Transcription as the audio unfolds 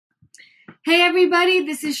Hey everybody,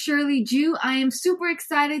 this is Shirley Jew. I am super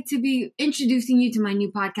excited to be introducing you to my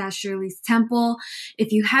new podcast, Shirley's Temple.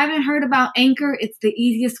 If you haven't heard about Anchor, it's the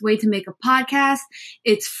easiest way to make a podcast.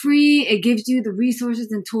 It's free. It gives you the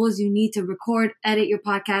resources and tools you need to record, edit your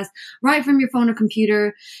podcast right from your phone or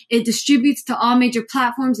computer. It distributes to all major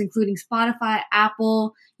platforms, including Spotify,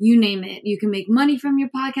 Apple, you name it. You can make money from your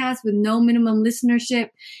podcast with no minimum listenership.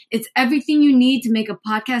 It's everything you need to make a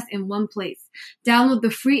podcast in one place. Download the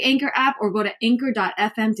free Anchor app or go to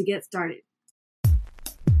anchor.fm to get started.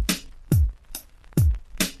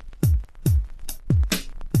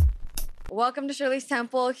 Welcome to Shirley's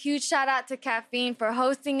Temple. Huge shout out to Caffeine for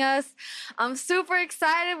hosting us. I'm super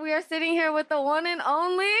excited. We are sitting here with the one and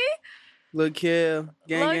only Lil' Kel,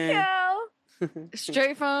 gang.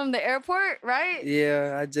 Straight from the airport, right?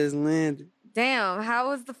 Yeah, I just landed. Damn, how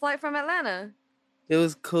was the flight from Atlanta? It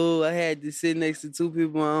was cool. I had to sit next to two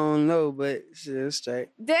people I don't know, but shit, it was straight.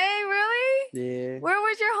 Dang, really? Yeah. Where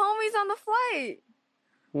was your homies on the flight?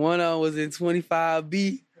 One of them was in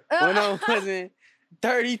 25B. One of them was in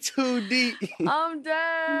 32D. I'm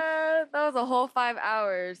dead. That was a whole 5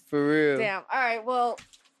 hours. For real. Damn. All right, well,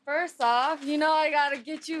 first off, you know I gotta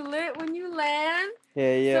get you lit when you land.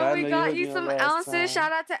 Yeah. So we got you some ounces. Time.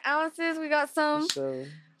 Shout out to ounces. We got some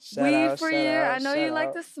Shout weed out, for you. I know you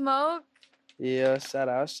like to smoke. Yeah, shout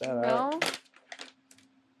out. No.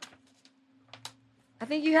 I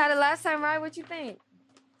think you had it last time, right? What you think?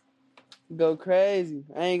 Go crazy.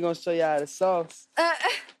 I ain't gonna show y'all the sauce.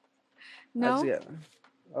 No.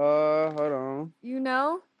 Hold on. You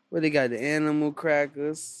know? What they got? The animal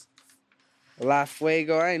crackers. La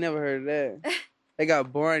Fuego. I ain't never heard of that. They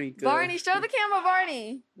got Barney. Barney, show the camera,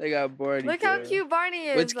 Barney. They got Barney. Look how cute Barney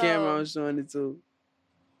is. Which camera I'm showing it to?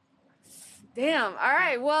 Damn. All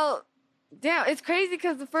right. Well, damn. It's crazy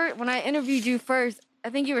because when I interviewed you first,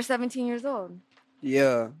 I think you were 17 years old.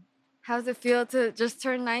 Yeah. How's it feel to just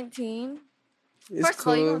turn 19? It's First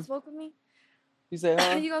cool. of all, you gonna smoke with me? You say,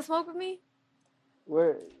 huh? You gonna smoke with me?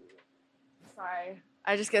 Where? Sorry.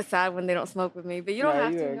 I just get sad when they don't smoke with me, but you don't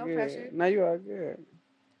have to. No pressure. Nah, you are good.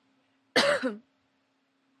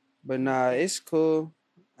 But nah, it's cool.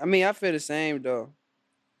 I mean, I feel the same though.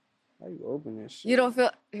 How you open this shit? You don't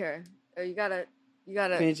feel here. You gotta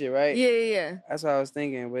pinch it, right? Yeah. That's what I was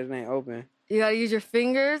thinking, but it ain't open. You gotta use your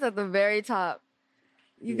fingers at the very top.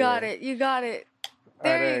 You got it.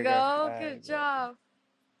 There you go. Good job.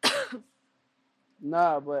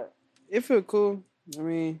 Nah, but it feel cool. I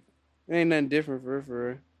mean, it ain't nothing different for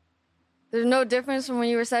real. There's no difference from when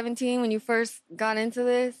you were 17, when you first got into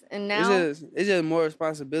this, and now? It's just more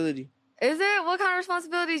responsibility. Is it? What kind of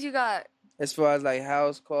responsibilities you got? As far as like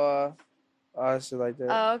house, car, all shit like that.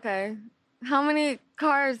 Oh, okay. How many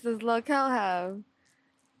cars does Lil' Kel have?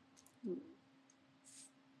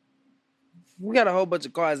 We got a whole bunch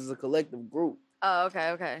of cars as a collective group. Oh,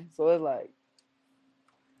 okay. So it's like,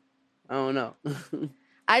 I don't know.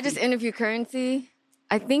 I just interviewed Currency.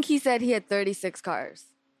 I think he said he had 36 cars.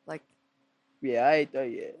 Like, yeah, I ain't there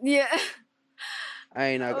yet. yeah. I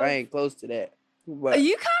ain't close to that. But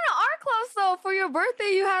You kind of are close though. For your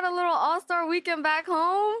birthday, you had a little all-star weekend back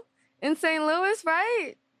home in St. Louis,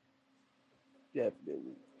 right?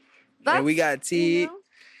 Definitely. And we got teed. You know?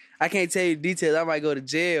 I can't tell you details. I might go to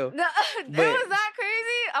jail. No, it was that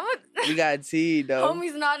crazy? We got teed though.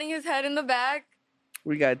 Homie's nodding his head in the back.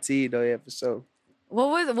 We got teed though, yeah, for sure. What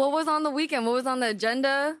was on the weekend? What was on the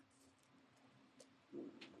agenda?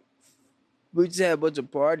 We just had a bunch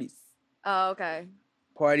of parties. Oh, okay.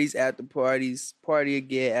 Parties after parties. Party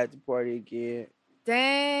again after party again.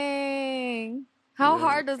 Dang. How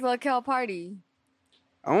hard does Lil' Kel party?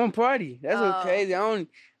 I want party. That's what's crazy. I ain't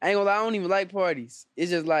gonna lie, I don't even like parties.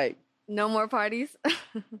 It's just like no more parties. I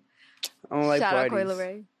don't like Shout parties. Shout out Coi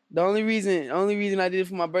Leray. The only reason I did it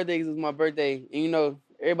for my birthday is it was my birthday, and you know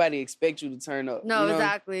everybody expects you to turn up. No, you know?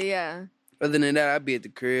 exactly, yeah. Other than that, I'd be at the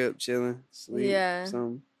crib chilling, sleep,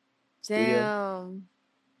 something. Damn. Yeah.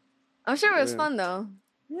 I'm sure it was fun though.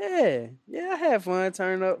 Yeah, I had fun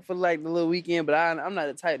turning up for like the little weekend, but I'm not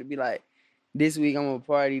the type to be like, this week I'm gonna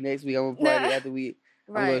party, next week I'm gonna party, after week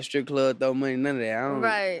I'm gonna go to strip club, throw money, none of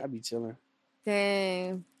that. I be chilling.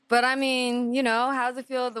 Dang. But I mean, you know, how's it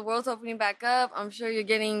feel? The world's opening back up. I'm sure you're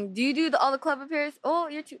getting. Do you do all the club appearances? Oh,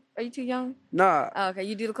 are you too young? Nah. Oh, okay,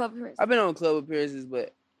 you do the club appearances. I've been on club appearances,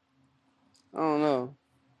 but I don't know.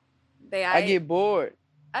 I get bored.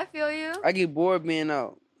 I feel you. I get bored being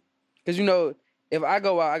out, cause you know, if I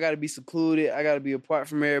go out, I gotta be secluded. I gotta be apart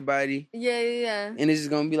from everybody. Yeah. And it's just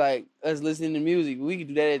gonna be like us listening to music. We can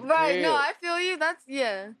do that at the crib. No, I feel you. That's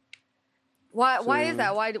Why is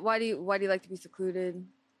that? Why do you like to be secluded?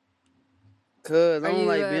 Cause I don't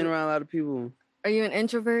like being around a lot of people. Are you an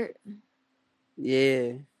introvert?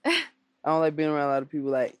 Yeah. I don't like being around a lot of people.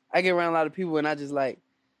 Like, I get around a lot of people and I just like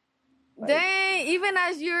dang, even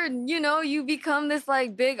as you're, you become this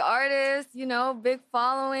like big artist, big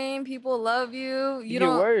following, people love you. You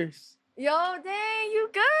don't get worse. Yo, dang, you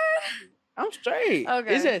good? I'm straight.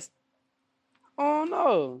 Okay. It's just, oh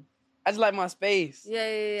no. I just like my space. Yeah.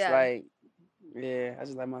 It's like, yeah, I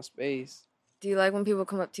just like my space. Do you like when people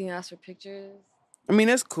come up to you and ask for pictures? I mean,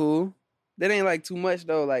 that's cool. That ain't like too much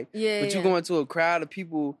though. Like, but you go into a crowd of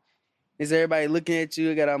people, is everybody looking at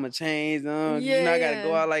you? Got all my chains on. You know, I gotta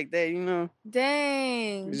go out like that. You know.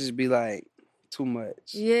 Dang. It just be like too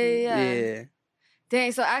much. Yeah.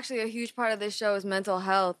 Dang. So actually, a huge part of this show is mental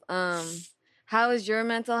health. How has your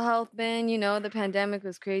mental health been? The pandemic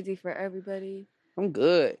was crazy for everybody. I'm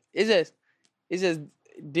good. It's just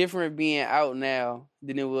different being out now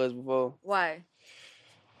than it was before. Why?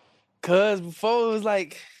 Cause before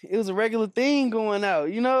it was a regular thing going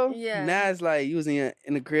out, Yeah. Now it's like you was in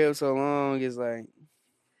the crib so long, it's like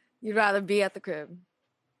you'd rather be at the crib.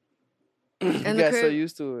 And got so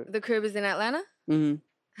used to it. The crib is in Atlanta? Mm-hmm.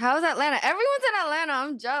 How's Atlanta? Everyone's in Atlanta.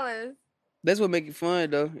 I'm jealous. That's what make it fun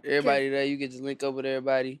though. Everybody there, you can just link up with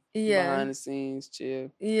everybody. Yeah. Behind the scenes, chill.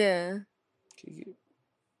 Yeah.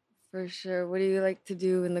 For sure. What do you like to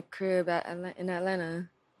do in the crib in Atlanta?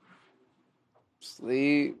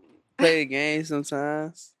 Sleep. Play a game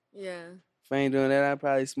sometimes. Yeah. If I ain't doing that, I'm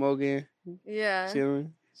probably smoking. Yeah.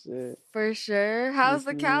 Chilling. Shit. For sure. How's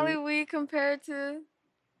the Cali weed compared to?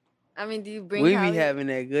 I mean, do you bring We be having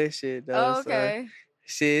that good shit, though. Oh, okay. So,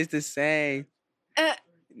 shit, it's the same.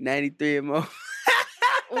 93 and more.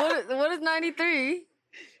 What is 93?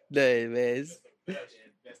 Nothing, man.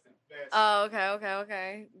 Oh,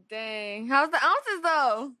 okay. Dang. How's the ounces,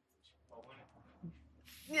 though?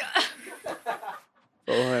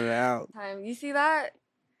 400 ounce. Time. You see that?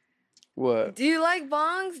 What? Do you like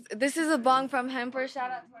bongs? This is a bong from Hemper. Shout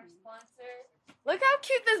out to our sponsor. Look how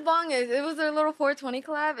cute this bong is. It was their little 420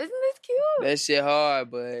 collab. Isn't this cute? That shit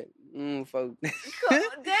hard, but fuck.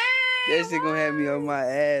 Dang. That shit gonna have me on my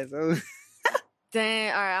ass.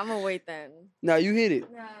 Dang. All right, I'm gonna wait then. No, you hit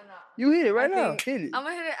it. No. You hit it right now. Hit it. I'm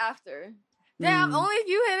gonna hit it after. Damn, only if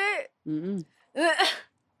you hit it.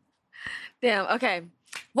 Damn. Okay.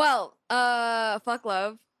 Well, fuck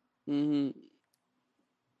love. I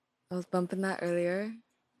was bumping that earlier.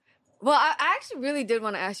 Well, I actually really did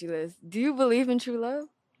want to ask you this. Do you believe in true love?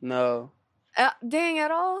 No. Dang,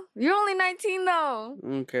 at all? You're only 19, though. I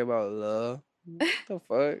don't care about love. What the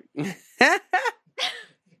fuck?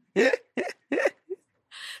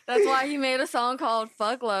 That's why he made a song called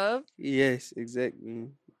Fuck Love. Yes, exactly.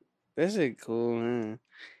 That shit cool, man.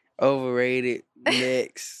 Overrated.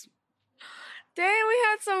 Next. Dang, we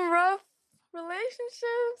had some rough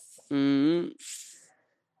relationships.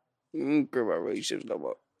 I don't care about relationships no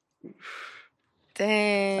more.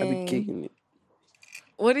 Dang. I be kicking it.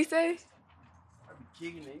 What'd he say? I be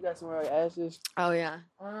kicking it. You got somewhere like ashes? Oh, yeah.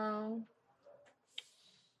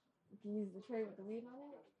 You use the tray with the weed on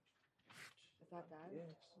it? Is that bad?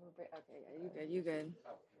 Yeah. Okay, yeah, you good.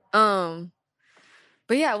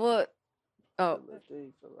 But yeah, well, I'm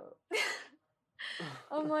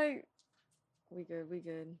like, we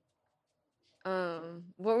good.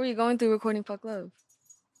 What were you going through recording Fuck Love?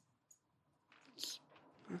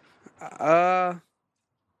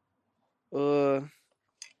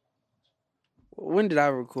 When did I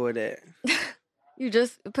record that?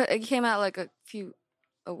 It came out like a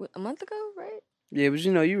month ago, right? Yeah, but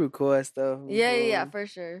you record stuff. Yeah, for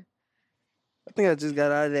sure. I think I just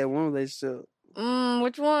got out of that one relationship.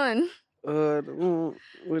 Which one?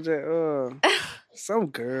 With that some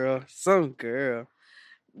girl.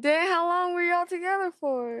 Dang, how long were y'all together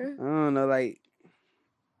for? I don't know, like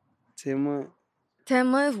 10 months. 10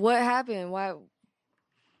 months? What happened? Why?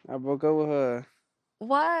 I broke up with her.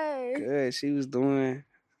 Why? Good. She was doing.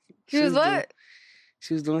 She was what?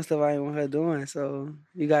 She was doing stuff I didn't want her doing, so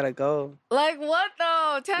you gotta go. Like what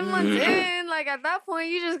though? 10 months in, like at that point,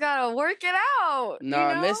 you just gotta work it out.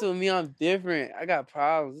 No, messing with me, I'm different. I got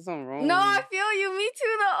problems. There's something wrong. No, with me. I feel you. Me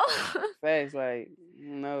too, though. Facts, like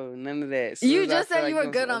no, none of that. You just said you were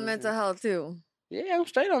good on mental health too. Yeah, I'm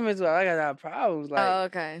straight on mental health. I got problems. Like, oh,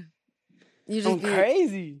 okay. You just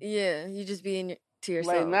crazy. Yeah, you just be to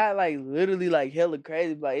yourself. Like not like literally like hella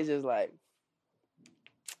crazy, but like it's just like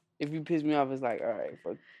if you piss me off, it's like all right,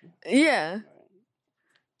 fuck. Yeah.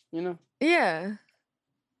 You know. Yeah.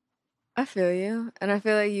 I feel you, and I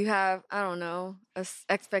feel like you have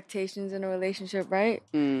expectations in a relationship, right?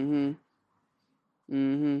 But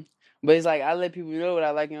it's like I let people know what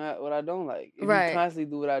I like and what I don't like. If right. you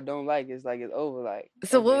constantly do what I don't like, it's like it's over. Like.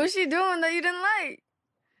 So okay. What was she doing that you didn't like?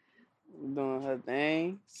 Doing her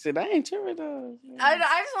thing. Shit, I ain't tripping though. I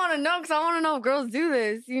just want to know because I want to know if girls do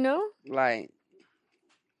this, you know? Like,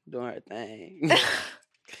 doing her thing.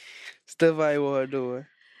 Stuff I want her doing.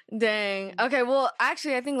 Dang. Okay, well,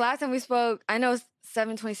 actually, I think last time we spoke, I know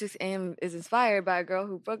 7:26 a.m. is inspired by a girl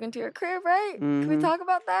who broke into your crib, right? Mm-hmm. Can we talk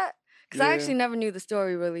about that? Because I actually never knew the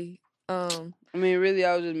story, really. I mean, really,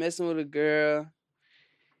 I was just messing with a girl.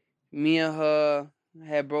 Me and her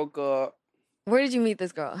had broke up. Where did you meet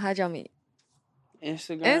this girl? How'd y'all meet?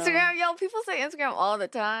 Instagram. Yo, people say Instagram all the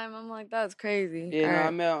time. I'm like, that's crazy. Yeah, all no, right. I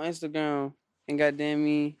met on Instagram. And goddamn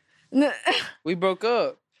me, we broke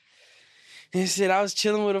up. And shit, I was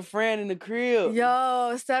chilling with a friend in the crib. Yo,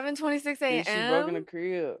 7:26 a.m. And she broke in the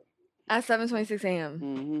crib. At 7:26 a.m.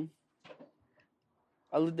 Mm-hmm.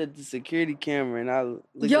 I looked at the security camera and I looked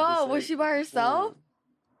at Yo, was she by herself?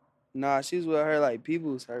 Nah, she was with her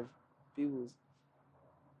peoples.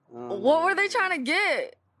 What were they trying to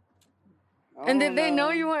get? And did they know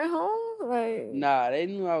you went home? Nah, they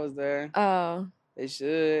knew I was there. Oh. They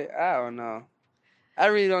should. I don't know. I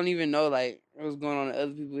really don't even know what was going on in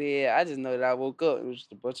other people's head. I just know that I woke up. It was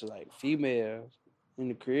just a bunch of females in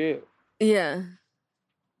the crib. Yeah.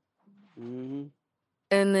 Mm-hmm.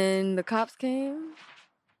 And then the cops came?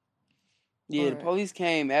 Yeah, the police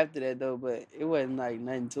came after that though, but it wasn't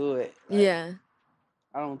nothing to it. Yeah.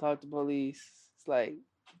 I don't talk to police. It's I'm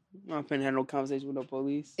not finna have no conversation with no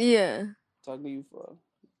police. Yeah. Talking to you for.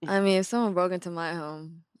 I mean, if someone broke into my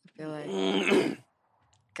home, I feel like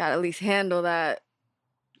gotta at least handle that.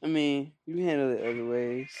 I mean, you handle it other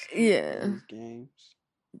ways. Yeah. These games.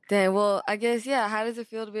 Dang, well, I guess, yeah, how does it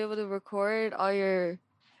feel to be able to record all your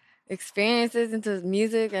experiences into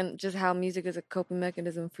music and just how music is a coping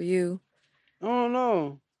mechanism for you? I don't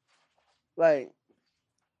know.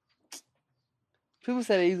 People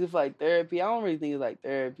say they use it for therapy. I don't really think it's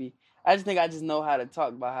therapy. I just think I just know how to talk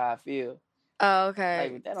about how I feel. Oh, okay.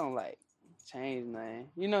 But that don't change nothing,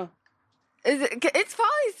 you know? It's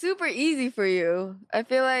probably super easy for you. I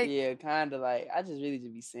feel like. Yeah, kind of I just really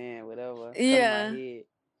just be saying whatever. Yeah. In my head.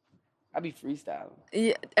 I be freestyling.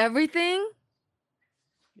 Yeah, everything?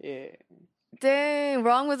 Yeah. Dang,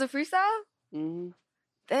 Wrong was a freestyle? Mm-hmm.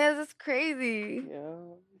 Damn, that's crazy. Yeah.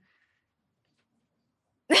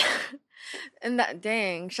 And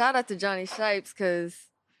dang, shout out to Johnny Shipes because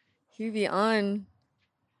he be on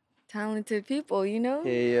talented people, you know?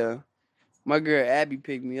 Yeah. My girl Abby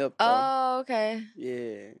picked me up though. Oh, okay.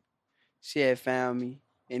 Yeah. She had found me.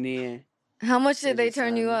 And then. How much did they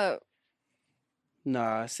turn you up?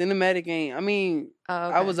 Nah, Cinematic ain't. I mean,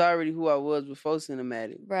 okay. I was already who I was before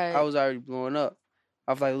Cinematic. Right. I was already blowing up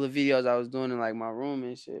off little videos I was doing in my room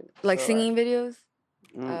and shit. Singing videos?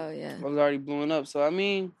 Oh, yeah. I was already blowing up. So, I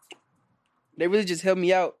mean, they really just helped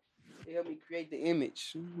me out. They helped me create the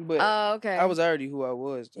image. But okay. I was already who I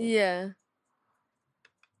was, though. Yeah.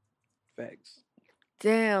 Facts.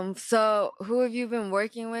 Damn. So, who have you been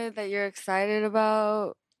working with that you're excited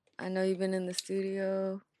about? I know you've been in the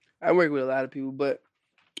studio. I work with a lot of people, but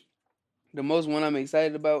the most one I'm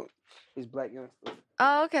excited about is Black Youngster.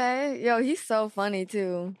 Oh, okay. Yo, he's so funny,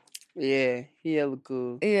 too. Yeah, he hella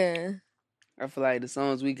cool. Yeah. I feel like the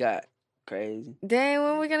songs we got, crazy. Dang,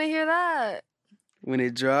 when we gonna hear that? When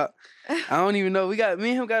it drop. I don't even know. Me and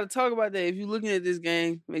him got to talk about that. If you looking at this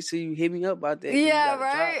game, make sure you hit me up about that. Yeah,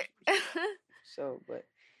 right? So, but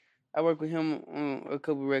I work with him on a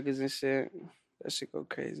couple records and shit. That shit go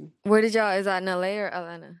crazy. Where did y'all, is that in LA or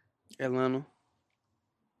Atlanta? Atlanta.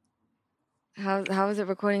 How is it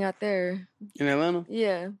recording out there? In Atlanta?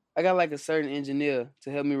 Yeah. I got a certain engineer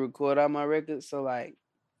to help me record all my records. So I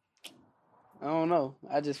don't know.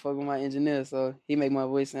 I just fuck with my engineer, so he make my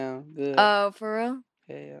voice sound good. Oh, for real?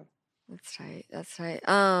 Yeah. That's right.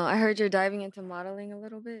 I heard you're diving into modeling a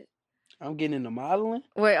little bit. I'm getting into modeling?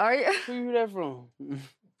 Wait, are you? Where you hear that from?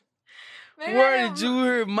 Where did you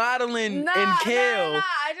hear modeling and Kel? Nah.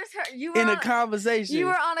 I just heard you were in a conversation. You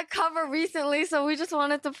were on a cover recently, so we just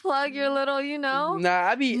wanted to plug your little, Nah,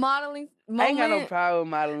 I be modeling moment. I ain't got no problem with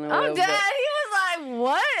modeling. I'm dead. He was like,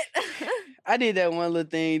 what? I did that one little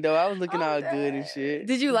thing though. I was looking all good and shit.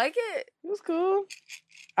 Did you like it? It was cool.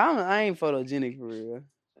 I ain't photogenic for real.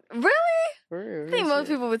 Really? For real. I think most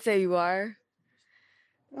people would say you are.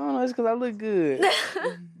 I don't know, it's because I look good.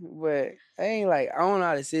 But I ain't I don't know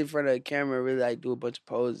how to sit in front of a camera and really do a bunch of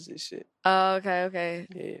poses and shit. Oh, okay.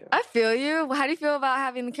 Yeah. I feel you. How do you feel about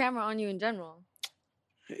having the camera on you in general?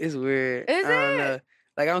 It's weird. Is it? I don't know.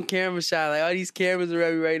 I'm camera shy. All these cameras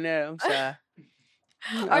around me right now. I'm shy.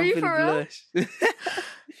 Are you for real? Blush.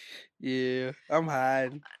 Yeah, I'm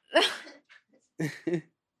hiding.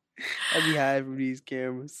 I be hiding from these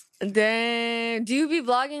cameras. Dang. Do you be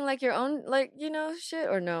vlogging your own, shit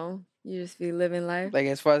or no? You just be living life. Like,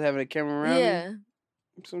 as far as having a camera around me? Yeah.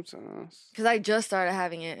 Sometimes. Because I just started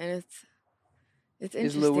having it, and it's interesting.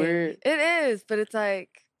 It's a little weird. It is, but it's like,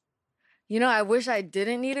 I wish I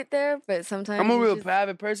didn't need it there, but sometimes I'm a real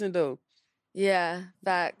private person, though. Yeah,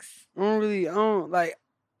 facts.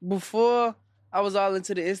 Before I was all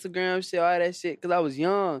into the Instagram shit, all that shit, because I was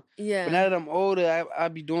young. Yeah. But now that I'm older, I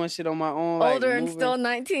be doing shit on my own. Older and still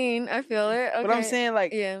 19, I feel it. Okay. But I'm saying,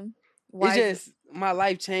 like, yeah. It's just, my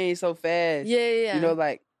life changed so fast. Yeah.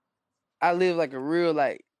 Like, I live like a real,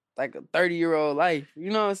 like a 30-year-old life.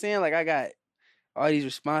 You know what I'm saying? Like, I got all these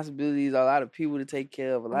responsibilities, a lot of people to take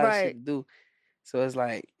care of, a lot of shit to do. So it's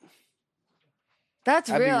like... That's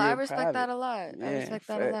real. I respect that a lot. Yeah, I respect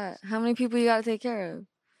that a lot. How many people you got to take care of?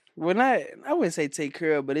 Well, I wouldn't say take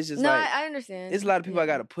care of, but it's just I understand. It's a lot of people I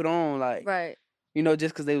got to put on, like... Right.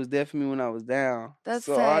 Just because they was there for me when I was down. That's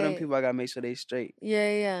so all them people, I got to make sure they straight.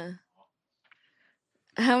 Yeah.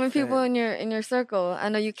 How many people in your circle? I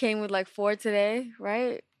know you came with like 4 today,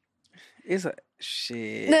 right? It's a...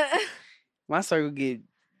 Shit. My circle get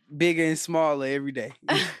bigger and smaller every day.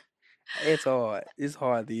 It's hard. It's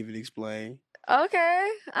hard to even explain. Okay.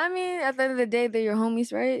 I mean, at the end of the day, they're your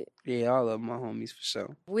homies, right? Yeah, all of my homies for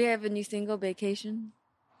sure. We have a new single, Vacation.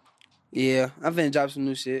 Yeah, I'm finna drop some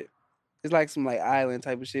new shit. It's like some like island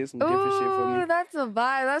type of shit, some different shit for me. That's a vibe.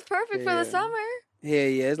 That's perfect for the summer. Yeah,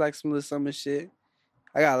 it's like some little summer shit.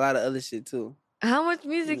 I got a lot of other shit too. How much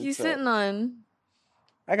music you sitting on?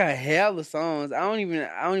 I got hella songs. I don't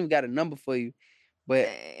even got a number for you, but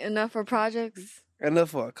enough for projects.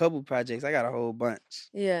 Enough for a couple projects. I got a whole bunch.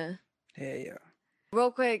 Yeah. Yeah.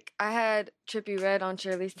 Real quick, I had Trippie Redd on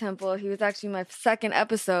Shirley's Temple. He was actually my second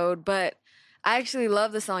episode, but I actually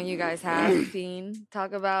love the song you guys have, Fiend.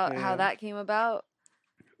 Talk about how that came about.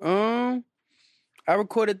 I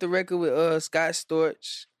recorded the record with Scott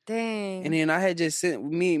Storch. Dang. And then I had just sent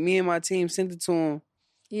me and my team sent it to him.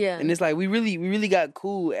 Yeah. And it's like we really got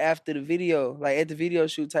cool after the video. Like at the video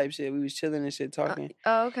shoot type shit. We was chilling and shit talking.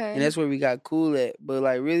 Okay. And that's where we got cool at. But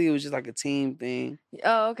like really it was just like a team thing.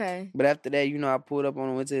 Oh, okay. But after that, I pulled up on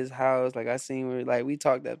him, went to his house. Like I seen where like we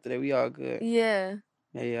talked after that. We all good. Yeah.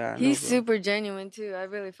 Yeah. He's super genuine too. I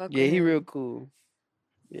really fuck with him. Yeah, he real cool.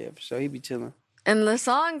 Yeah, for sure. He be chilling. And the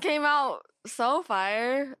song came out so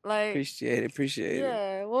fire. Like Appreciate it.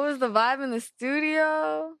 Yeah. What was the vibe in the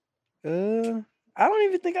studio? I don't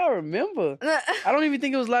even think I remember. I don't even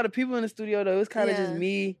think it was a lot of people in the studio though. It was kind of just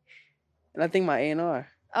me, and I think my A&R.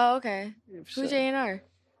 Oh, okay. Yeah, who's your A&R?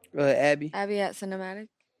 Abby. Abby at Cinematic.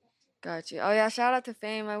 Got you. Oh yeah, shout out to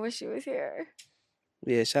Fame. I wish she was here.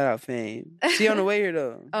 Yeah, shout out Fame. She on the way here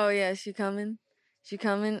though. Oh yeah, she coming. To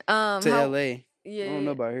LA. Yeah. I don't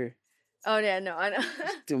know about her. Oh yeah, no, I know.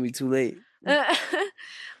 It's gonna be too late.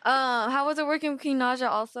 How was it working with Queen Naija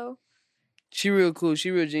also? She real cool.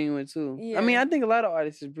 She real genuine too. Yeah. I mean, I think a lot of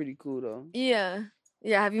artists is pretty cool though. Yeah.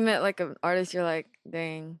 Yeah. Have you met like an artist you're like,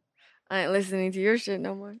 dang, I ain't listening to your shit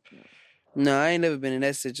no more? No, I ain't never been in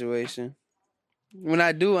that situation. When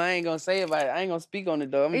I do, I ain't gonna say about it. I ain't gonna speak on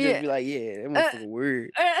it though. I'm gonna just be like, yeah, that motherfucker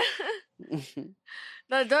weird.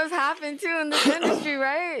 That does happen too in this industry,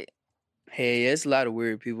 right? Hey, yeah, it's a lot of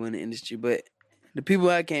weird people in the industry, but the people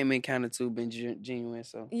I came in kind of too been genuine,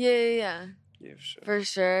 so. Yeah. Yeah, for sure. For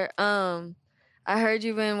sure. I heard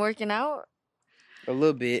you've been working out. A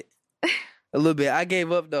little bit. I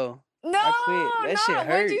gave up though. No, I quit. That shit hurt.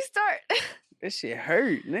 When'd you start? That shit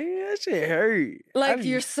hurt, nigga. That shit hurt. Like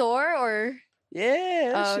you're sore or?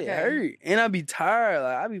 Yeah, that shit hurt. And I be tired.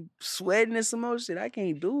 Like I be sweating and some more shit. I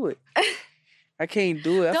can't do it. I can't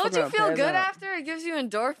do it. Don't you feel good after? It gives you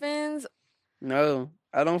endorphins. No,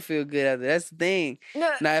 I don't feel good after. That's the thing.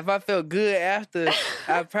 No. Now, if I felt good after,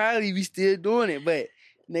 I'd probably be still doing it. But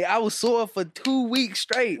nigga, I was sore for 2 weeks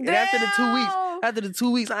straight. And after the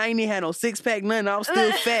 2 weeks, I ain't even had no 6-pack, nothing. I was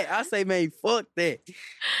still fat. I say, man, fuck that.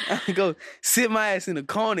 I go sit my ass in the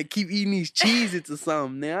corner, keep eating these Cheez-Its or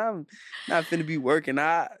something. Now I'm not finna be working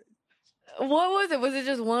out. What was it? Was it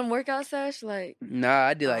just one workout sesh? Like nah,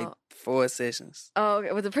 I did like 4 sessions. Oh,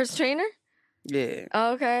 okay. Was it personal trainer? Yeah.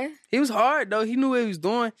 Oh, okay. He was hard though. He knew what he was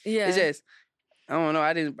doing. Yeah. It's just I don't know.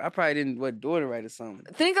 I probably didn't do it right or something.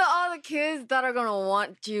 Think of all the kids that are gonna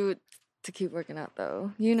want you to keep working out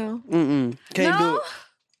though. You know. Can't do it.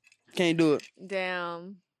 Can't do it.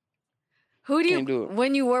 Damn. Who do you? Do it.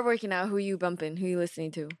 When you were working out, who you bumping? Who you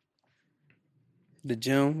listening to? The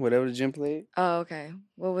gym, whatever the gym played. Oh, okay.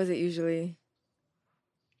 What was it usually?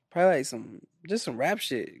 Probably like some rap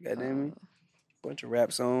shit. Goddamn me. Bunch of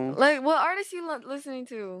rap songs. Like, what artists you listening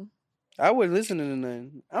to? I wasn't listening to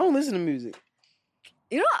nothing. I don't listen to music.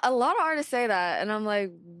 You know, a lot of artists say that, and I'm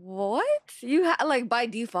like, what? You like by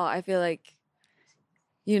default, I feel like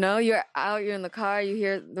You know, you're in the car, you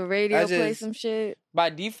hear the radio play some shit.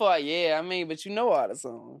 By default, yeah. I mean, but you know all the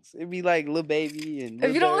songs. It'd be like Lil Baby and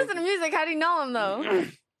If you don't listen to music, how do you know them though?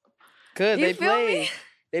 Cause they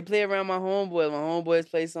play around my homeboys. My homeboys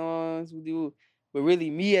play songs. We do, but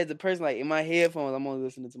really, me as a person, like in my headphones, I'm only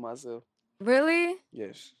listening to myself. Really?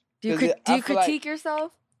 Yes. Do you critique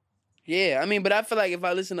yourself? Yeah, I mean, but I feel like if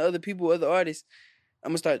I listen to other people, other artists, I'm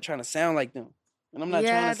gonna start trying to sound like them. And I'm not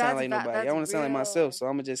trying to sound like nobody. I want to sound like myself. So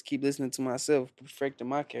I'm going to just keep listening to myself, perfecting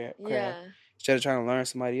my craft. Instead of trying to learn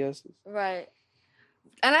somebody else's. Right.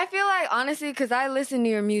 And I feel like, honestly, because I listen to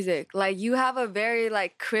your music, like, you have a very,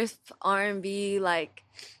 like, crisp R&B, like,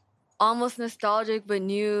 almost nostalgic but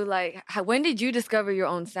new. Like, when did you discover your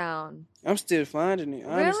own sound? I'm still finding it,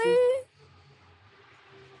 honestly. Really?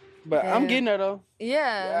 But I'm getting there, though.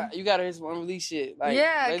 Yeah. You got to hear some unreleased shit. Like,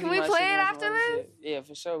 can we play it after this? Yeah,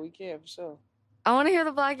 for sure. We can, for sure. I want to hear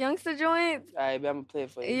the Black Youngster joint. All right, but I'm going to play it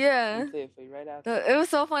for you. Yeah. I'm going to play it for you right after. It was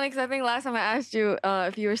so funny because I think last time I asked you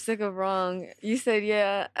if you were sick of Wrong, you said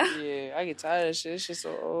yeah. Yeah, I get tired of that shit. It's just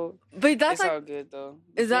so old. But that's it's like, all good, though.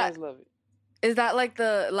 Love it. Is that like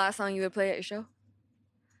the last song you would play at your show?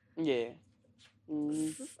 Yeah.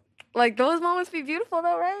 Mm-hmm. Like, those moments be beautiful,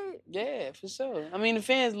 though, right? Yeah, for sure. I mean, the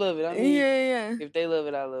fans love it. I mean, if they love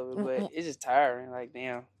it, I love it. But it's just tiring. Like,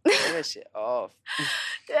 damn, get that shit off.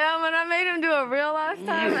 Damn, and I made him do a reel last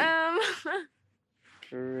time,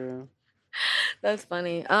 For real. That's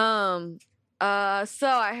funny. So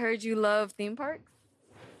I heard you love theme parks?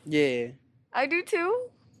 Yeah. I do, too.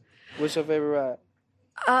 What's your favorite ride?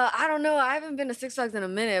 I don't know. I haven't been to Six Flags in a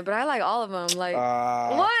minute, but I like all of them. Like,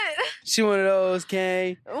 what? She one of those,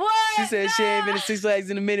 Kane. What? She said she ain't been to Six Flags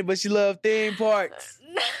in a minute, but she love theme parks.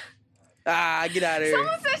 Get out of here.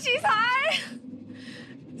 Someone said she's high.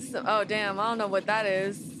 Oh, damn. I don't know what that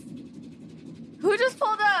is. Who just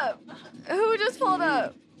pulled up?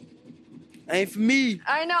 Ain't for me.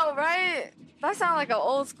 I know, right? That sounds like an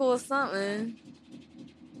old school something.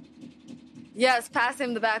 Yes, pass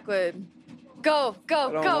him the backwood. Go.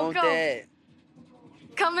 Want that.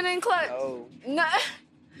 Coming in clutch. No.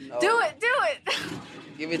 Do it.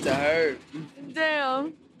 Give it to her.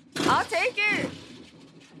 Damn. I'll take it.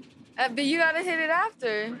 But you gotta hit it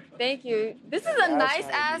after. Thank you. This is a nice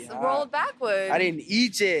ass rolled backwood. I didn't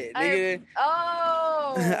eat yet, nigga.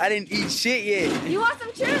 I didn't eat shit yet. You want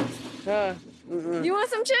some chips? Huh? You want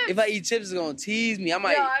some chips? If I eat chips, it's gonna tease me. I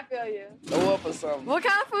might. Yo, I feel you. Throw up or something. What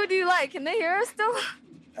kind of food do you like? Can they hear us still?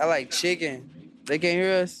 I like chicken. They can't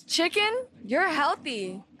hear us. Chicken? You're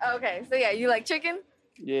healthy. Okay, so yeah, you like chicken?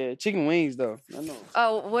 Yeah, chicken wings though. I know.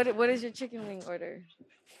 Oh, what is your chicken wing order?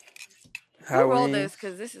 Hot roll this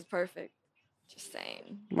because this is perfect. Just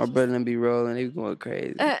saying. My brother be rolling. He going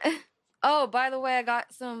crazy. Oh, by the way, I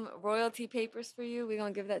got some royalty papers for you. We're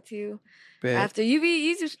gonna give that to you Bet. after you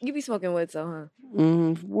be smoking wood, so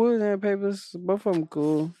huh? Wood and papers, both of them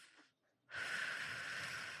cool.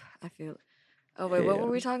 I feel. Oh wait, what were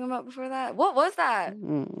we talking about before that? What was that?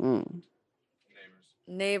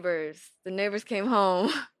 Neighbors. The neighbors came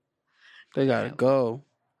home. They gotta go.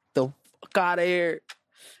 The fuck out of here.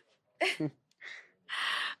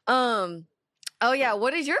 Oh yeah,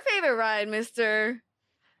 what is your favorite ride, Mr.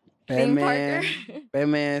 Batman,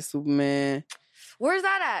 Batman, Superman. Where's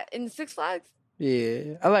that at? In Six Flags?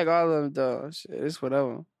 Yeah, I like all of them though. Shit, it's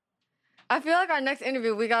whatever. I feel like our next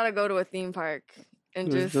interview, we gotta go to a theme park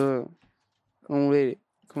and Let's do it. I'm with it.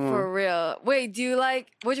 Come on. For real. Wait,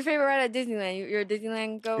 what's your favorite ride at Disneyland? You're a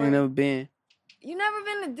Disneyland goer? Ain't never been. You never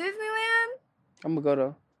been to Disneyland? I'm gonna go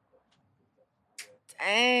though.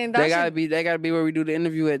 Dang, that gotta be where we do the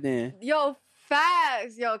interview at then. Yo,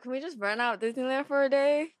 facts. Yo, can we just rent out Disneyland for a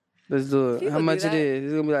day? Let's do it. People how much it is?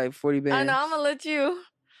 It's gonna be like 40 bands. I know, I'm gonna let you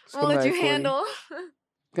handle.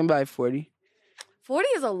 It's gonna be like 40. 40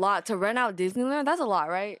 is a lot to rent out Disneyland. That's a lot,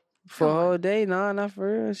 right? For a whole day? No, not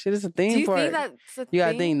for real. Shit, it's a theme park. Do you think that's a thing? You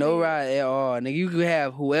gotta think no ride at all. Nigga, you could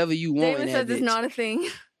have whoever you want. David says it's not a thing.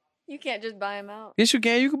 You can't just buy them out. Yes, you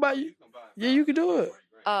can. You can buy. Yeah, you can do it.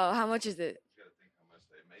 Oh, how much is it?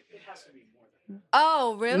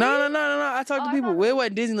 Oh, really? No. I talked to people. It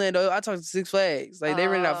wasn't Disneyland though. I talked to Six Flags. Like they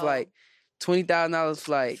rented out for like $20,000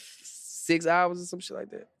 for like 6 hours or some shit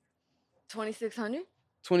like that. $2,600?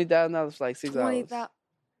 $20,000 for like 6 hours.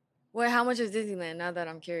 Wait, how much is Disneyland? Now that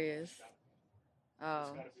I'm curious.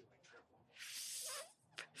 Oh,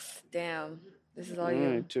 damn! This is all you. I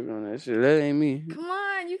ain't tripping on that shit. That ain't me. Come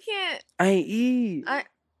on, you can't. I ain't eat. I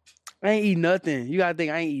ain't eat nothing. You gotta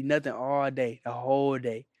think I ain't eat nothing all day, the whole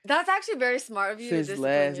day. That's actually very smart of you since to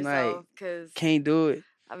discipline yourself. Night. Cause can't do it.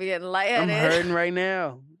 I'll be getting lightheaded. I'm hurting right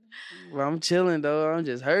now. Well, I'm chilling though. I'm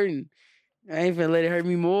just hurting. I ain't finna let it hurt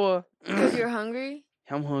me more. Because you're hungry?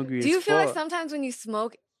 I'm hungry as fuck. Do you feel like sometimes when you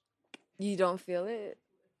smoke, you don't feel it?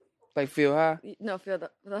 Like feel high? No, feel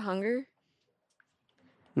the hunger?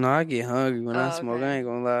 No, I get hungry when I smoke. Okay. I ain't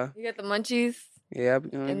gonna lie. You get the munchies? Yeah, I be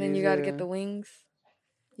hungry. And then you gotta get the wings.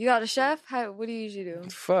 You got a chef? What do you usually do?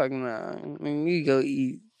 Fuck nah. I mean, we go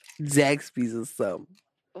eat Zaxby's or something.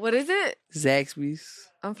 What is it? Zaxby's.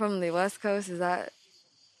 I'm from the West Coast. Is that?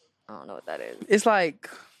 I don't know what that is. It's like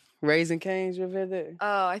Raising Cane's. You ever had that?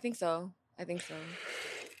 Oh, I think so.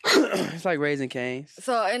 It's like Raising Cane's.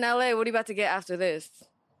 So in LA, what are you about to get after this?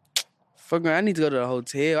 Fuck man, I need to go to the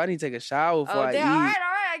hotel. I need to take a shower before I eat. All right,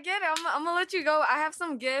 I get it. I'm gonna let you go. I have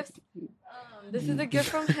some gifts. This is a gift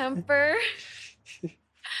from Hemper.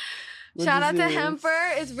 Shout out to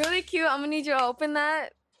Hemper. It's really cute. I'm gonna need you to open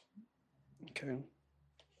that. Okay.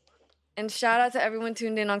 And shout out to everyone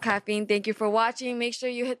tuned in on Caffeine. Thank you for watching. Make sure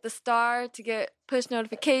you hit the star to get push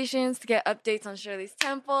notifications, to get updates on Shirley's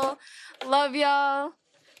Temple. Love y'all.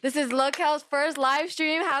 This is Lokel's first live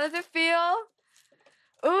stream. How does it feel?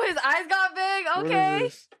 Ooh, his eyes got big.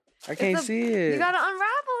 Okay. I can't see it. You gotta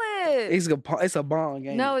unravel it. It's a bong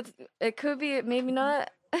game. No, it could be. Maybe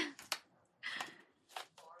not.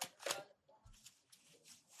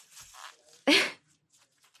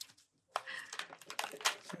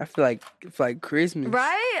 I feel like Christmas.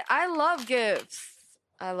 Right? I love gifts.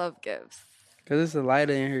 Cause it's a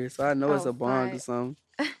lighter in here, so I know it's a bong or something.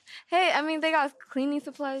 Hey, I mean they got cleaning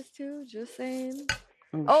supplies too. Just saying.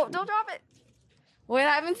 Oh, don't drop it. Wait,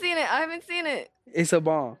 I haven't seen it. It's a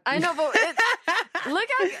bong. I know, but look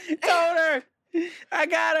at. Told her. I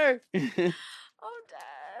got her. Oh,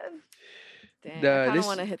 Dad. Dang, I kind of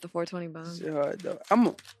want to hit the 420 bong. Shit hard though.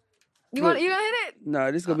 You gonna hit it?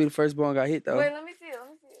 No, this is gonna be the first bong I hit though. Wait, let me see it.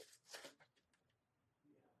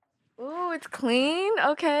 Ooh, it's clean.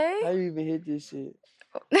 Okay. How you even hit this shit?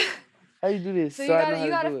 How you do this? So you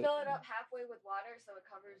gotta fill it up halfway with water so it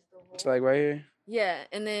covers the whole. It's like right here. Yeah,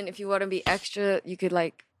 and then if you want to be extra, you could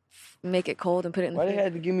like make it cold and put it in the fridge. Why they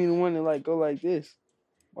had to give me the one that like go like this?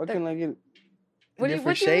 Why couldn't I get a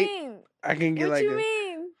different shape? What do you mean? I can get what like a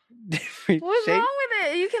mean? different What's shape. wrong with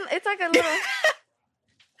it? You can. It's like a little.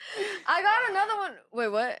 I got another one. Wait,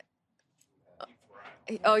 what?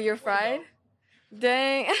 Oh, you're fried?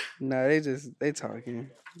 Dang. No, they talking.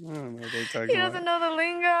 I don't know what they talking. He doesn't know the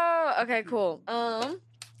lingo. Okay, cool. All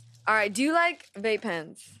right. Do you like vape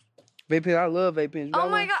pens? Vape pens, I love vape pens. Oh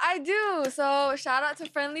my god, I do. So shout out to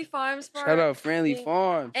Friendly Farms for shout out Friendly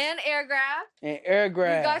Farms and Airgraph. You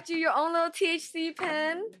got you your own little THC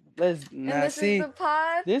pen. Let's now see. Is the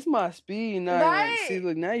pod. This my speed now. Right. See,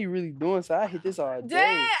 look, now you really doing so. I hit this all day.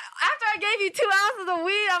 Damn. After I gave you 2 ounces of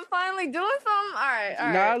weed, I'm finally doing something. All right.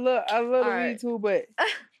 I love the weed too, but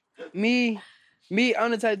me,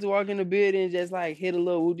 I'm the type to walk in the building and just like hit a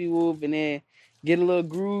little woody whoop and then get a little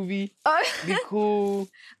groovy, be cool.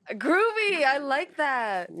 Groovy, I like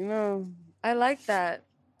that. You know, I like that.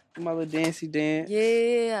 My little dancey dance.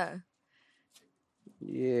 Yeah.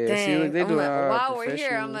 Dang. See, look, they doing while we're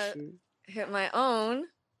here, I'm gonna hit my own.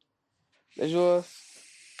 That's yours.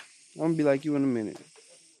 I'm gonna be like you in a minute.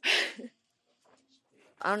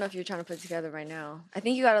 I don't know if you're trying to put it together right now. I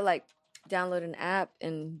think you gotta like download an app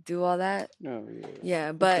and do all that. No, yeah.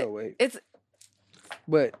 Yeah, but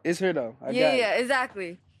But it's here though. I got it.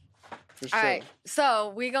 Exactly. For sure. All right,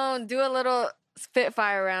 so we gonna do a little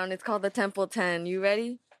spitfire round. It's called the Temple 10. You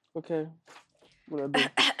ready? Okay. What I do?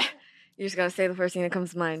 You just gotta say the first thing that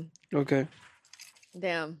comes to mind. Okay.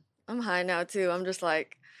 Damn, I'm high now too. I'm just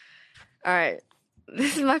like, all right.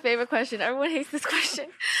 This is my favorite question. Everyone hates this question.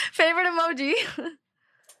 Favorite emoji?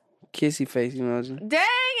 Kissy face emoji.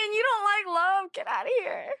 Dang, and you don't like love? Get out of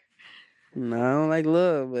here. No, I don't like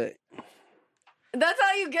love, but that's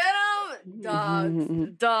how you get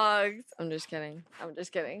them? Dogs. I'm just kidding.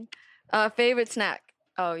 Favorite snack?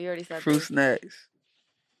 Oh, you already said Fruit snacks.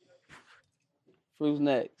 Fruit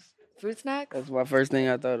snacks. Fruit snacks? That's my first thing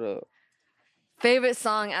I thought of. Favorite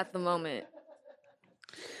song at the moment?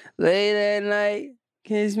 Late at night,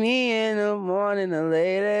 kiss me in the morning or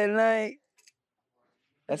late at night.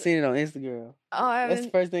 I seen it on Instagram. Oh, that's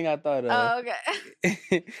the first thing I thought of. Oh,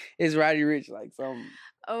 okay. It's Roddy Ricch, like something.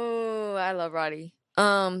 Oh, I love Roddy.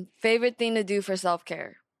 Favorite thing to do for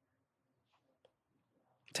self-care?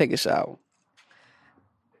 Take a shower.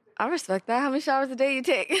 I respect that. How many showers a day you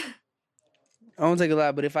take? I don't take a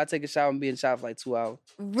lot, but if I take a shower, I'm being in the shower for like 2 hours.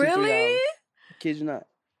 Really? 2-3 hours. I kid you not.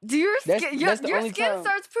 Do your skin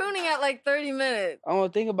starts pruning at like 30 minutes? I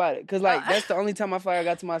don't think about it. Because like that's the only time I feel like I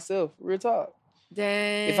got to myself. Real talk.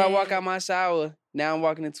 Dang. If I walk out my shower, now I'm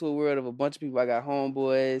walking into a world of a bunch of people. I got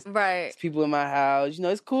homeboys. Right. People in my house. You know,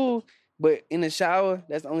 it's cool But in the shower,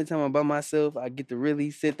 that's the only time I'm by myself. I get to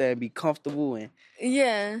really sit there and be comfortable and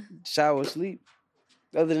shower, sleep.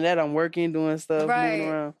 Other than that, I'm working, doing stuff, moving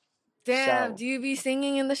around. Damn, shower. Do you be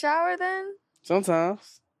singing in the shower then?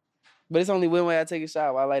 Sometimes. But it's only one way I take a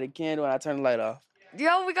shower. I light a candle and I turn the light off.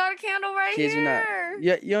 Yo, we got a candle right here. You not.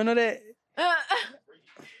 Yeah, you don't know that?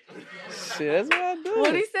 Shit, that's what I do.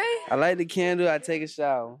 What'd he say? I light the candle, I take a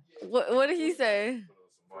shower. What did he say?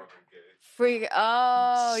 Freak.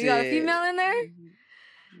 Oh, shit. You got a female in there?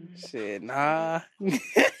 Shit, nah. They laughing.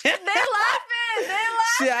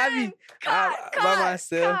 Shit, I be by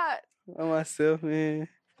myself. By myself, man.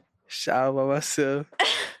 Shower by myself.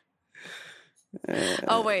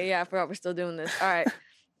 Oh, wait. Yeah, I forgot we're still doing this. All right.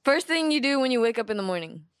 First thing you do when you wake up in the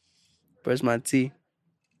morning? Brush my teeth.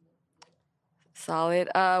 Solid.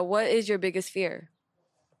 What is your biggest fear?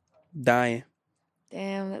 Dying.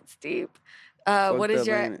 Damn, that's deep. What is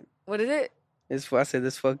what is it? I said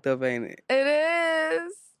this fucked up, ain't it? It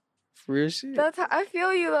is. Real shit. That's how I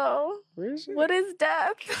feel you though. Real shit. What is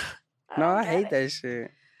death? I hate that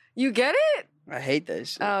shit. You get it? I hate that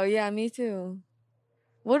shit. Oh yeah, me too.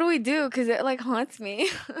 What do we do? Cause it like haunts me.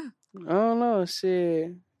 I don't know,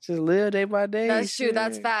 shit. Just live day by day. That's true.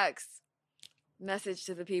 That's facts. Message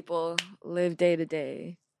to the people: live day to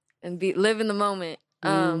day, and live in the moment.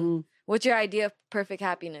 What's your idea of perfect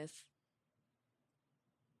happiness?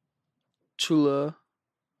 True love.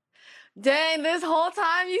 Dang, this whole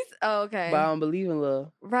time you... Oh, okay. But I don't believe in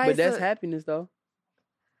love. Right. But that's happiness, though.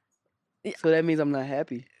 Yeah. So that means I'm not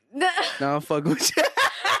happy. No, I'm fucking with you. Bro,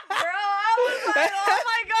 I was like, oh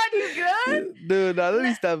my God, you good? Dude, now let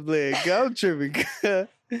me stop playing. I'm tripping.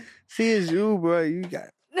 See, it's you, bro. You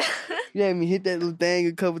had me hit that little thing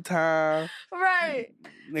a couple times. Right.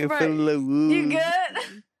 Nigga feel a little woo. You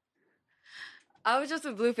good? I was just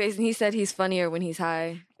with Blueface, and he said he's funnier when he's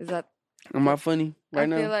high. Is that... Am I funny right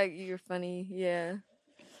now? I feel like you're funny, yeah.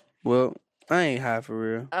 Well, I ain't high for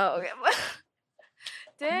real. Oh, okay.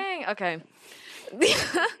 Dang, okay.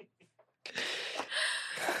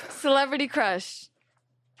 Celebrity crush.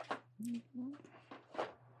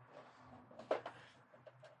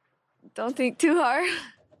 Don't think too hard.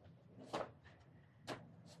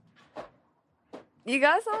 You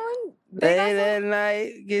got someone? Late at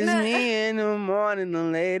night, gets me in the morning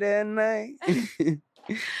and late at night.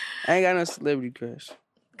 I ain't got no celebrity crush.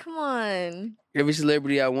 Come on. Every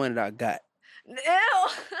celebrity I wanted, I got. Ew.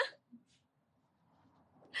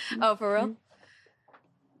 Oh, for real?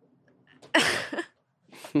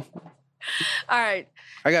 All right.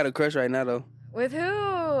 I got a crush right now, though. With who?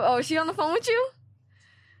 Oh, is she on the phone with you?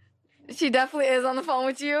 She definitely is on the phone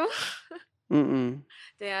with you. Mm-mm.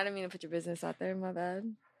 Damn, I didn't mean to put your business out there. My bad.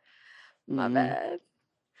 My bad.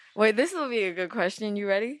 Wait, this will be a good question. You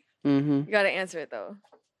ready? Mm-hmm. You got to answer it, though.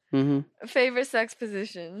 Mm-hmm. Favorite sex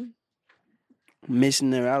position?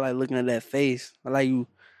 Missionary. I like looking at that face. I like you.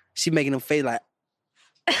 She making a face like...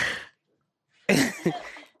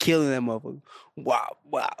 killing that motherfucker. Wow,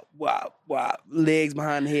 wow, wow, wow. Legs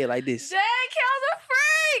behind the head like this. Dang, Kel's a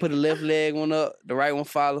freak! Put the left leg one up, the right one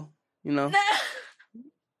follow. You know?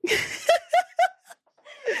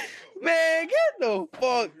 Man, get the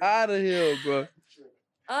fuck out of here, bro.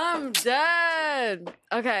 I'm dead.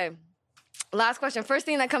 Okay. Last question. First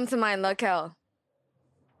thing that comes to mind, Laquel.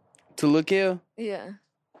 To Laquel? Yeah.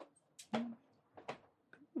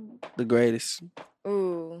 The greatest.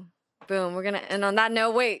 Ooh. Boom. We're going to end on that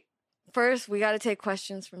note. Wait. First, we got to take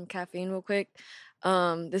questions from Caffeine real quick.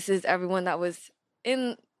 This is everyone that was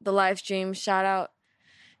in the live stream. Shout out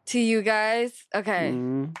to you guys. Okay.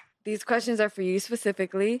 Mm-hmm. These questions are for you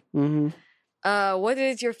specifically. Mm-hmm. What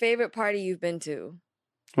is your favorite party you've been to?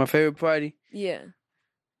 My favorite party? Yeah.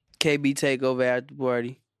 KB Takeover after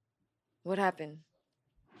party. What happened?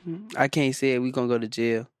 I can't say it. We gonna go to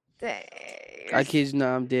jail. Dang. I kid you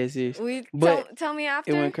not, I'm dead serious. Tell me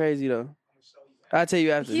after. It went crazy though. I'll tell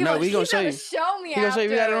you after. We gonna show you. Show me after. Show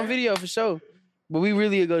you. We got it on video for sure. But we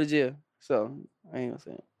really go to jail. So I ain't gonna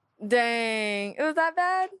say it. Dang. It was that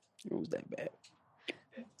bad? It was that bad.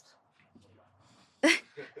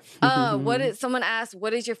 Someone asked,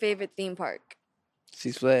 what is your favorite theme park?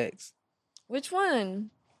 Six Flags. Which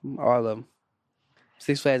one? All of them.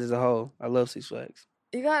 Six Flags as a whole. I love Six Flags.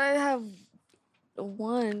 You gotta have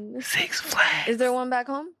one. Six Flags. Is there one back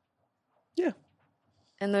home? Yeah.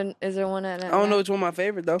 And then is there one at? I don't know which one my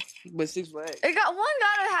favorite though, but Six Flags.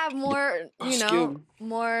 Gotta have more,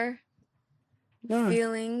 more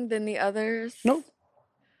feeling than the others. Nope.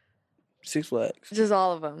 Six Flags. Just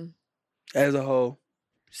all of them. As a whole,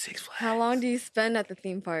 Six Flags. How long do you spend at the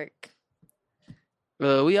theme park?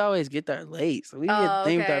 We always get there late, so we get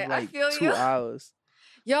themed up like 2 hours.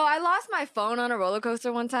 Yo, I lost my phone on a roller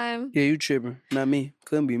coaster one time. Yeah, you tripping. Not me.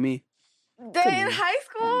 Couldn't be me. In high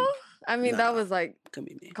school? I mean, that was like couldn't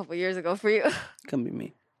be me. A couple years ago for you. Couldn't be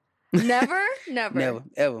me. Never? Never. Never.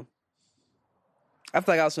 Ever. I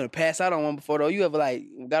feel like I was gonna pass out on one before though. You ever like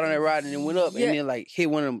got on that ride and then went up and then like hit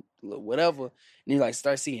one of them whatever and you like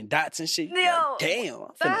start seeing dots and shit? Yo, like, damn.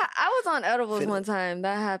 I was on edibles one time.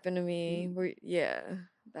 That happened to me.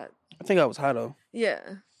 I think I was high though. Yeah,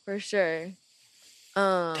 for sure.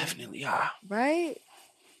 Definitely high. Right?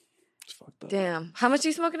 It's fucked up. Damn. How much do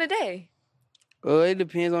you smoke in a day? It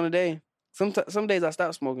depends on the day. Some days I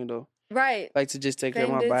stop smoking though. Right. Like to just take care of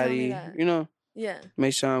my body. You know? Yeah.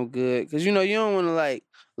 Make sure I'm good. Cause you know, you don't wanna like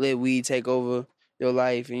let weed take over your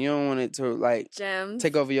life and you don't want it to like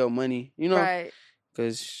take over your money. You know? Right.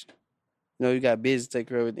 Cause you know, you got business to take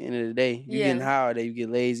care of at the end of the day. You getting high all day, you get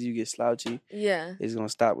lazy, you get slouchy. Yeah. It's gonna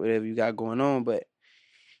stop whatever you got going on. But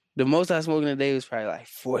the most I smoked in a day was probably like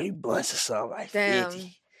 40 blunts or something. Like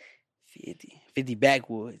 50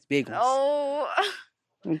 backwoods, big ones. Oh.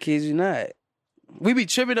 I'm kidding you not. We be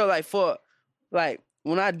tripping though, like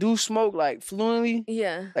when I do smoke like fluently,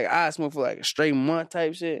 like I smoke for like a straight month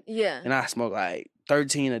type shit. Yeah. And I smoke like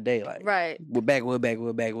 13 a day, like with backwood.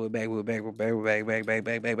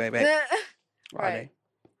 Right.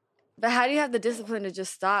 But how do you have the discipline to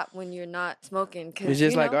just stop when you're not smoking? It's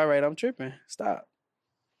just like, all right, I'm tripping. Stop.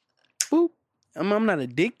 Boop. I'm not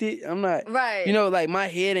addicted. I'm not. Right. You know, like my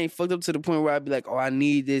head ain't fucked up to the point where I'd be like, oh, I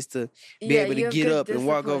need this to be able to get up and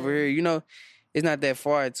walk over here. You know, it's not that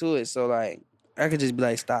far to it. So like, I could just be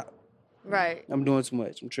like, stop. Right. I'm doing too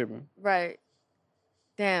much. I'm tripping. Right.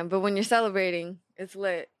 Damn. But when you're celebrating, it's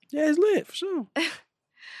lit. Yeah, it's lit for sure.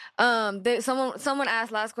 Someone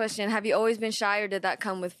asked last question. Have you always been shy, or did that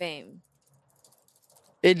come with fame?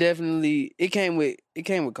 It came with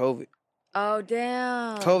COVID. Oh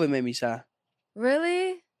damn. COVID made me shy.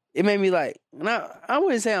 Really? It made me like, I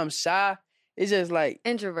wouldn't say I'm shy. It's just like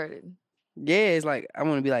introverted. Yeah, it's like I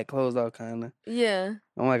want to be like closed off kind of. Yeah.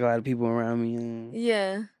 I don't like a lot of people around me.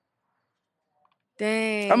 Yeah.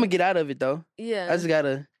 Dang. I'm gonna get out of it though. Yeah. I just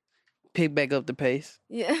gotta pick back up the pace.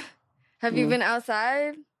 Yeah. Have you been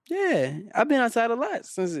outside? Yeah, I've been outside a lot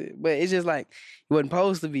since but it's just like it wasn't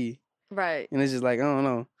supposed to be. Right. And it's just like I don't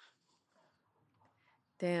know.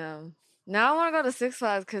 Damn. Now I want to go to Six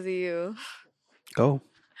Flags because of you. Go.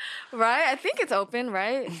 Right? I think it's open,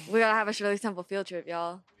 right? We gotta have a Shirley's Temple field trip,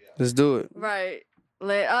 y'all. Let's do it. Right.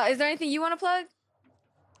 Is there anything you want to plug?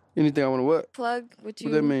 Anything I want to what? Plug? What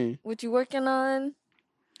that mean? What you working on?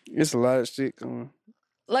 It's a lot of shit going.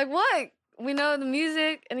 Like what? We know the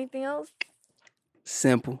music. Anything else?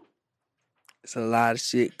 Simple. It's a lot of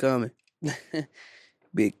shit coming.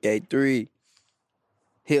 Big K3.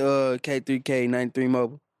 Hit K3K93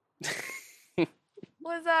 Mobile.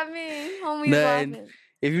 What does that mean? Homie's Nothing. laughing.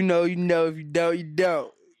 If you know, you know. If you don't, you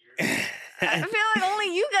don't. I feel like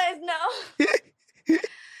only you guys know.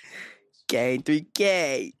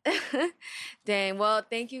 K3K. Dang. Well,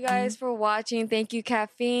 thank you guys for watching. Thank you,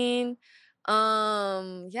 Caffeine.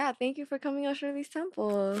 Yeah, thank you for coming on Shirley's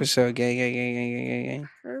Temple. For sure. Gang.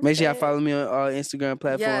 Make sure y'all follow me on all Instagram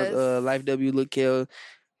platforms. Yes. LifeW Look Kill.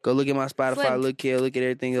 Go look at my Spotify, Slim. Look Kill. Look at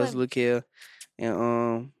everything else, Slim. Look Kill.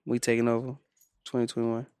 And we taking over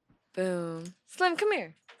 2021. Boom. Slim, come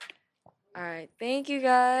here. All right. Thank you,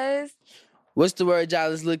 guys. What's the word, y'all?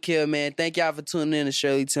 Let's Look Kill, man. Thank y'all for tuning in to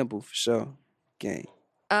Shirley Temple, for sure. Gang.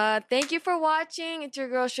 Thank you for watching. It's your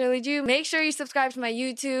girl, Shirley Ju. Make sure you subscribe to my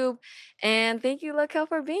YouTube. And thank you, Look Kill,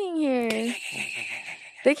 for being here.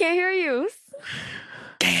 They can't hear you.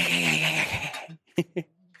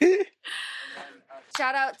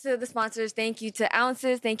 Shout out to the sponsors. Thank you to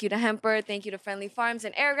Ounces. Thank you to Hemper. Thank you to Friendly Farms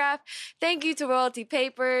and Airgraph. Thank you to Royalty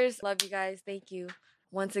Papers. Love you guys. Thank you.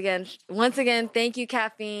 Once again, thank you,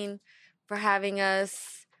 Caffeine, for having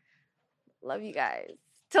us. Love you guys.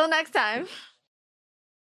 Till next time.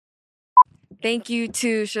 Thank you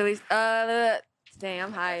to Shirley's. Dang,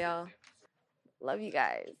 I'm high, y'all. Love you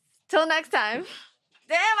guys. Till next time.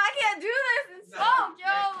 Damn, I can't do this and smoke,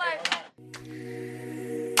 yo. Like.